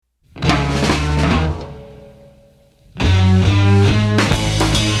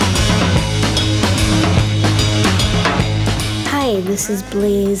This is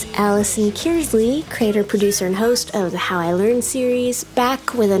Blaze Allison Kearsley, creator, producer, and host of the How I Learn series,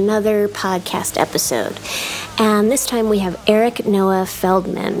 back with another podcast episode. And this time we have Eric Noah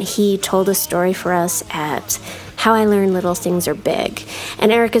Feldman. He told a story for us at How I Learn Little Things Are Big.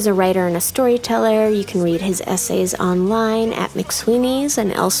 And Eric is a writer and a storyteller. You can read his essays online at McSweeney's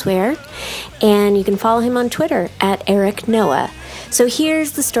and elsewhere. And you can follow him on Twitter at Eric Noah. So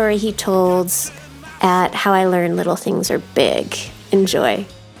here's the story he told at How I Learn Little Things Are Big. Enjoy.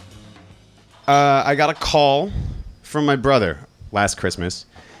 I got a call from my brother last Christmas,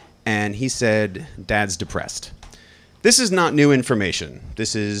 and he said, Dad's depressed. This is not new information.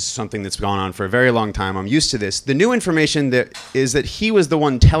 This is something that's gone on for a very long time. I'm used to this. The new information is that he was the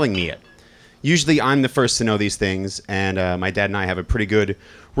one telling me it. Usually I'm the first to know these things, and my dad and I have a pretty good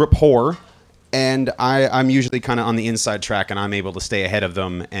rapport. And I'm usually kind of on the inside track, and I'm able to stay ahead of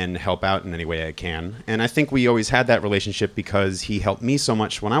them and help out in any way I can. And I think we always had that relationship because he helped me so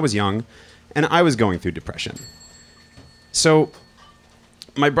much when I was young, and I was going through depression. So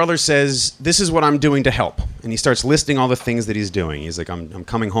my brother says, this is what I'm doing to help. And he starts listing all the things that he's doing. He's like, I'm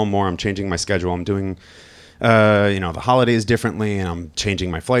coming home more, I'm changing my schedule, I'm doing the holidays differently, and I'm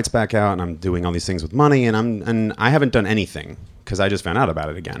changing my flights back out, and I'm doing all these things with money, and I haven't done anything because I just found out about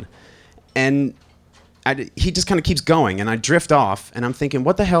it again. And he just kind of keeps going, and I drift off, and I'm thinking,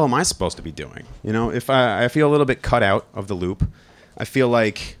 what the hell am I supposed to be doing? You know, if I feel a little bit cut out of the loop. I feel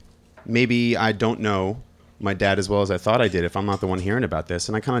like maybe I don't know my dad as well as I thought I did if I'm not the one hearing about this,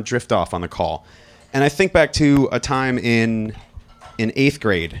 and I kind of drift off on the call. And I think back to a time in 8th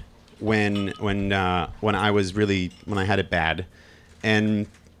grade when I had it bad, and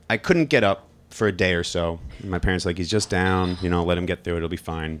I couldn't get up for a day or so. My parents like, he's just down, let him get through it, it'll be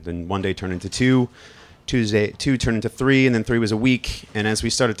fine. Then one day turned into 2, two turned into 3, and then 3 was a week. And as we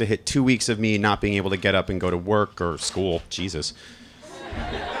started to hit 2 weeks of me not being able to get up and go to work or school, Jesus.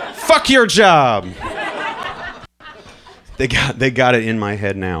 Fuck your job! They got it in my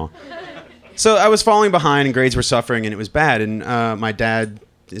head now. So I was falling behind, and grades were suffering, and it was bad. And my dad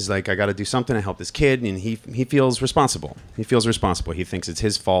is like, I got to do something to help this kid, and he feels responsible. He thinks it's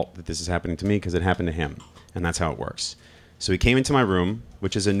his fault that this is happening to me because it happened to him, and that's how it works. So he came into my room,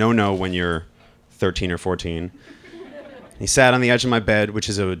 which is a no-no when you're 13 or 14. He sat on the edge of my bed, which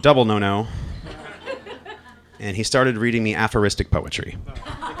is a double no-no, and he started reading me aphoristic poetry.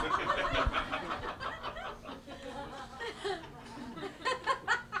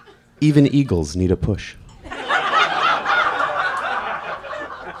 Even eagles need a push.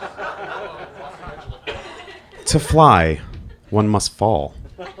 To fly, one must fall.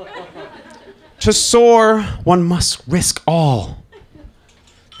 To soar, one must risk all.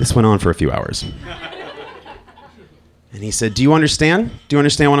 This went on for a few hours. And he said, do you understand? Do you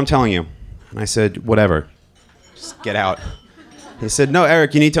understand what I'm telling you? And I said, whatever. Just get out. He said, no,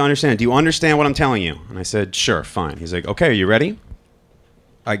 Eric, you need to understand. Do you understand what I'm telling you? And I said, sure, fine. He's like, okay, are you ready?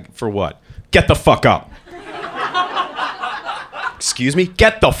 For what? Get the fuck up. Excuse me?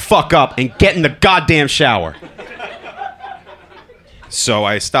 Get the fuck up and get in the goddamn shower. So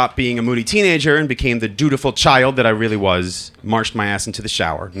I stopped being a moody teenager and became the dutiful child that I really was, marched my ass into the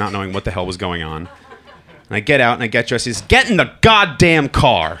shower, not knowing what the hell was going on. And I get out and I get dressed. He says, get in the goddamn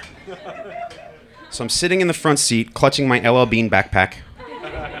car. So I'm sitting in the front seat, clutching my LL Bean backpack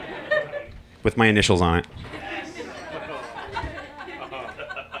with my initials on it.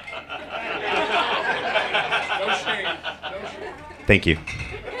 Thank you.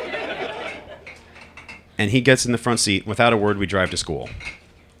 And he gets in the front seat. Without a word, we drive to school.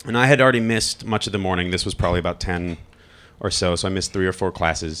 And I had already missed much of the morning. This was probably about 10 or so I missed 3 or 4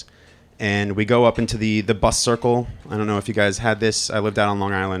 classes. And we go up into the bus circle. I don't know if you guys had this. I lived out on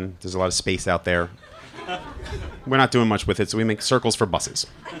Long Island. There's a lot of space out there. We're not doing much with it, so we make circles for buses.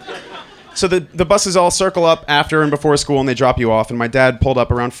 So the buses all circle up after and before school, and they drop you off. And my dad pulled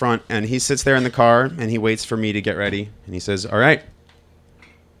up around front, and he sits there in the car, and he waits for me to get ready. And he says, all right,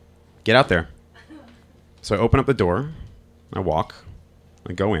 get out there. So I open up the door, I walk,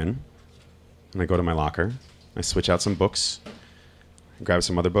 I go in, and I go to my locker. I switch out some books, grab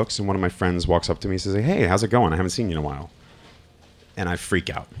some other books, and one of my friends walks up to me and says, hey, how's it going? I haven't seen you in a while. And I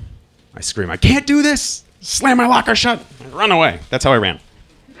freak out. I scream, I can't do this! Slam my locker shut! And run away. That's how I ran.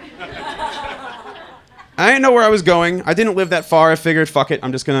 I didn't know where I was going. I didn't live that far. I figured, fuck it,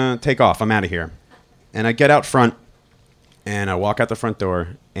 I'm just going to take off. I'm out of here. And I get out front, and I walk out the front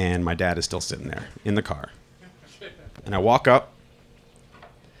door, and my dad is still sitting there in the car. And I walk up,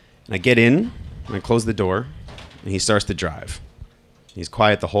 and I get in, and I close the door, and he starts to drive. He's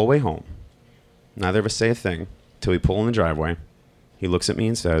quiet the whole way home. Neither of us say a thing till we pull in the driveway. He looks at me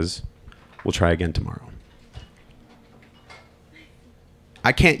and says, we'll try again tomorrow.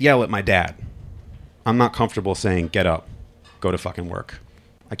 I can't yell at my dad. I'm not comfortable saying, get up, go to fucking work.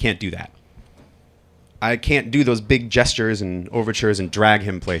 I can't do that. I can't do those big gestures and overtures and drag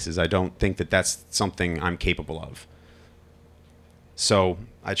him places. I don't think that that's something I'm capable of. So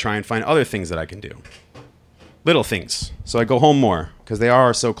I try and find other things that I can do. Little things. So I go home more because they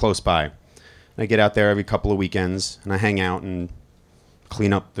are so close by. I get out there every couple of weekends and I hang out and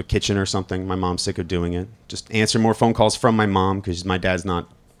clean up the kitchen or something. My mom's sick of doing it. Just answer more phone calls from my mom because my dad's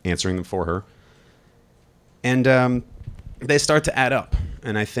not answering them for her. And they start to add up.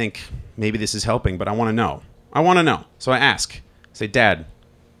 And I think maybe this is helping, but I want to know. I want to know. So I ask. I say, Dad,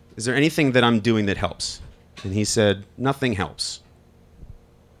 is there anything that I'm doing that helps? And he said, nothing helps.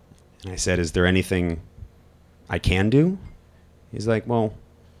 And I said, is there anything I can do? He's like, well,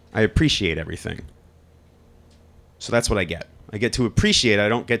 I appreciate everything. So that's what I get. I get to appreciate. I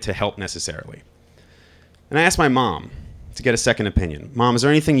don't get to help necessarily. And I asked my mom to get a second opinion. Mom, is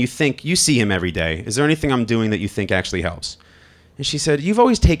there anything you think, you see him every day, is there anything I'm doing that you think actually helps? And she said, you've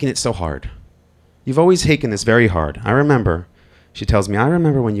always taken it so hard. You've always taken this very hard. I remember, she tells me, I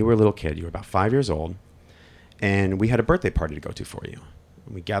remember when you were a little kid, you were about 5 years old, and we had a birthday party to go to for you.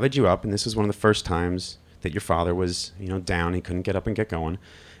 And we gathered you up, and this was one of the first times that your father was, down. He couldn't get up and get going.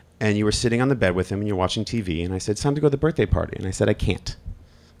 And you were sitting on the bed with him, and you're watching TV. And I said, it's time to go to the birthday party. And I said, I can't.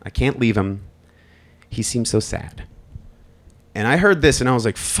 I can't leave him. He seems so sad. And I heard this, and I was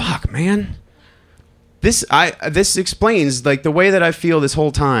like, fuck, man. This explains, like, the way that I feel this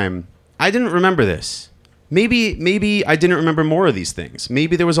whole time. I didn't remember this. Maybe I didn't remember more of these things.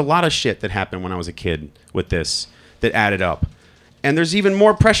 Maybe there was a lot of shit that happened when I was a kid with this that added up. And there's even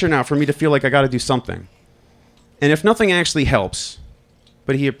more pressure now for me to feel like I got to do something. And if nothing actually helps,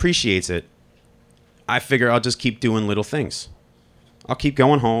 but he appreciates it, I figure I'll just keep doing little things. I'll keep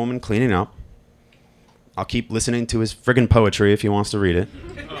going home and cleaning up. I'll keep listening to his friggin' poetry if he wants to read it.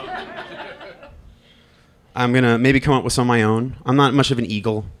 I'm going to maybe come up with some of my own. I'm not much of an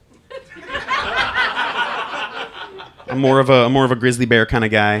eagle. I'm more of a grizzly bear kind of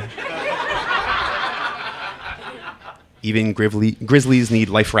guy. Even grizzlies need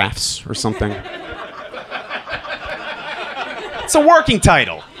life rafts or something. It's a working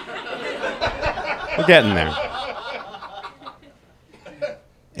title. We're getting there.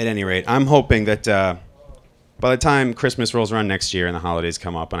 At any rate, I'm hoping that by the time Christmas rolls around next year and the holidays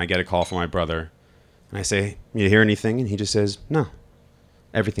come up and I get a call from my brother and I say, you hear anything? And he just says, no,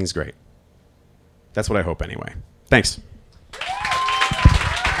 everything's great. That's what I hope anyway. Thanks.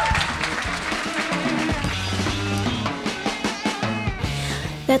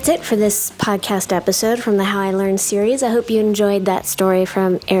 That's it for this podcast episode from the How I Learned series. I hope you enjoyed that story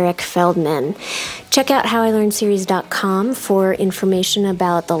from Eric Feldman. Check out howilearnedseries.com for information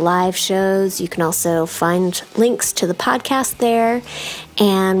about the live shows. You can also find links to the podcast there.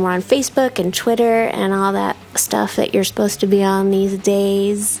 And we're on Facebook and Twitter and all that stuff that you're supposed to be on these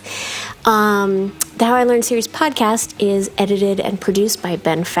days. The How I Learned series podcast is edited and produced by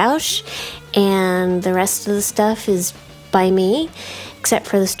Ben Fausch. And the rest of the stuff is by me. Except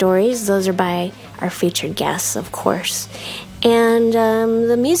for the stories. Those are by our featured guests, of course. And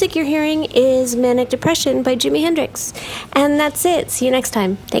the music you're hearing is Manic Depression by Jimi Hendrix. And that's it. See you next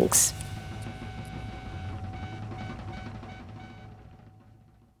time. Thanks.